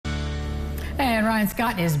And Ryan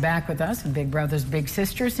Scott is back with us in Big Brothers Big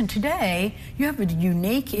Sisters, and today you have a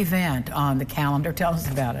unique event on the calendar. Tell us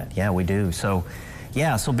about it. Yeah, we do. So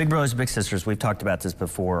Big Brothers Big Sisters, we've talked about this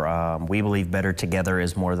before. We believe better together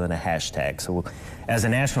is more than a hashtag. So as a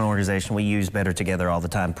national organization, we use better together all the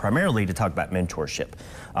time, primarily to talk about mentorship.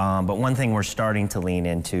 But one thing we're starting to lean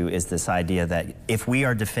into is this idea that if we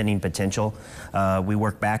are defending potential, we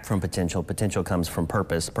work back from potential. Potential comes from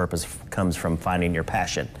purpose. Purpose comes from finding your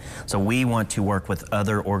passion. So we want to work with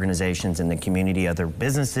other organizations in the community, other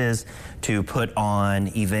businesses, to put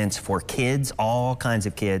on events for kids, all kinds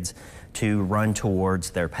of kids, to run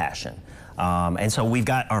towards their passion. And so we've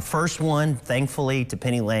got our first one, thankfully, to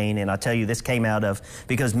Penny Lane. And I'll tell you, this came out of,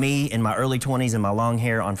 because me in my early 20s and my long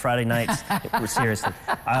hair on Friday nights, seriously,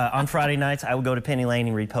 on Friday nights, I would go to Penny Lane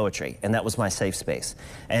and read poetry. And that was my safe space.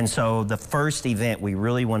 And so the first event, we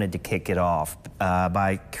really wanted to kick it off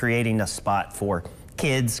by creating a spot for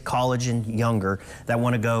kids, college and younger, that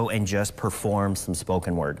want to go and just perform some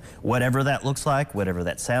spoken word. Whatever that looks like, whatever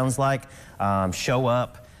that sounds like, show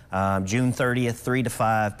up. June 30th, 3 to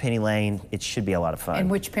 5, Penny Lane. It should be a lot of fun. And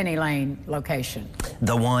which Penny Lane location?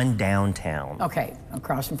 The one downtown. Okay,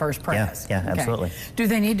 across from First Press. Yeah, okay. Absolutely. Do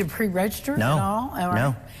they need to pre-register at all? Right.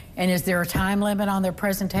 No. And is there a time limit on their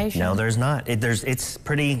presentation? No, there's not. It's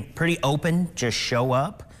pretty open. Just show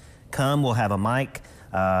up, come. We'll have a mic.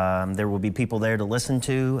 There will be people there to listen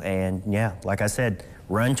to, and yeah, like I said,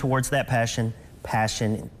 run towards that passion.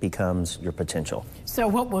 Passion becomes your potential. So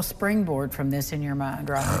what will springboard from this in your mind,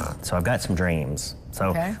 Robert? So I've got some dreams.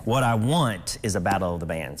 So what I want is a Battle of the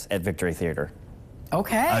Bands at Victory Theater.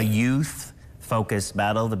 Okay. A youth-focused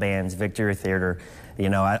Battle of the Bands, Victory Theater. You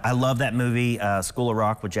know, I love that movie, School of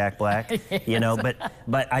Rock with Jack Black. Yes. You know,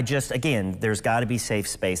 but I just, again, there's got to be safe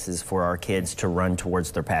spaces for our kids to run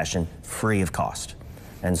towards their passion, free of cost.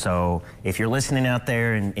 And so if you're listening out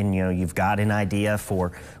there and you know, you've got an idea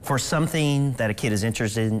for something that a kid is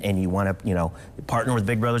interested in and you want to, you know, partner with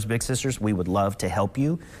Big Brothers Big Sisters, we would love to help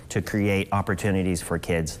you to create opportunities for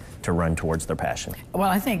kids to run towards their passion.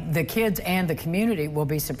 Well, I think the kids and the community will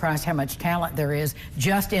be surprised how much talent there is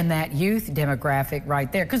just in that youth demographic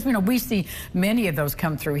right there. Because, you know, we see many of those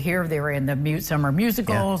come through here. They're in the summer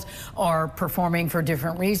musicals or performing for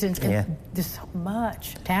different reasons. And there's so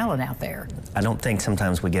much talent out there. I don't think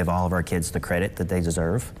sometimes we give all of our kids the credit that they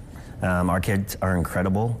deserve. Our kids are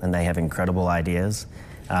incredible and they have incredible ideas.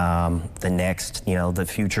 The next, you know, the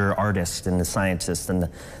future artists and the scientists and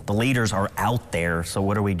the leaders are out there. So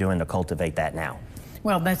what are we doing to cultivate that now?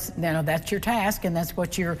 Well, that's your task, and that's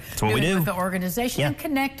what you're doing with the organization, and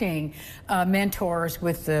connecting mentors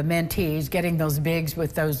with the mentees, getting those bigs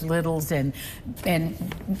with those littles, and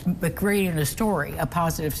creating a story, a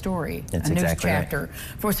positive story, that's a news exactly chapter.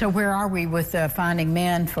 So where are we with finding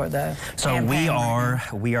men for the campaign?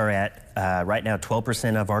 We are at right now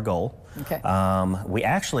 12% of our goal. Okay. We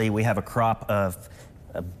have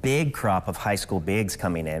a big crop of high school bigs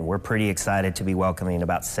coming in. We're pretty excited to be welcoming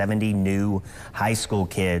about 70 new high school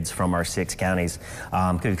kids from our 6 counties.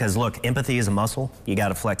 Because look, empathy is a muscle, you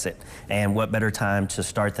gotta flex it. And what better time to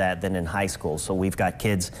start that than in high school? So we've got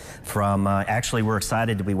kids from, actually we're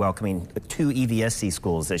excited to be welcoming 2 EVSC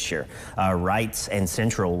schools this year. Wrights and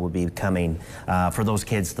Central will be coming for those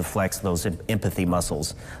kids to flex those empathy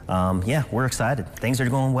muscles. Yeah, we're excited. Things are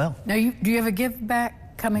going well. Now, do you have a give back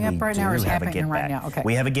coming up right now, or is happening right now? Okay.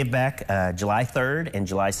 We have a give back July 3rd and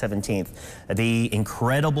July 17th. The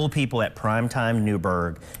incredible people at Primetime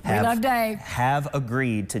Newburgh have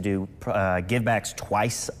agreed to do give backs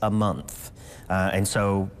twice a month. And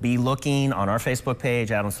so be looking on our Facebook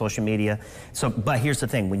page, out on social media. But here's the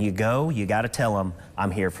thing, when you go, you got to tell them,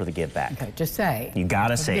 I'm here for the give back. Okay, just say. You got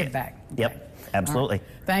to say it. Give back. Okay. Yep, absolutely. Right.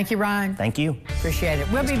 Thank you, Ryan. Thank you. Appreciate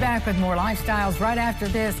it. We'll be back with more lifestyles right after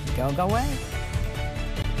this. Don't go away.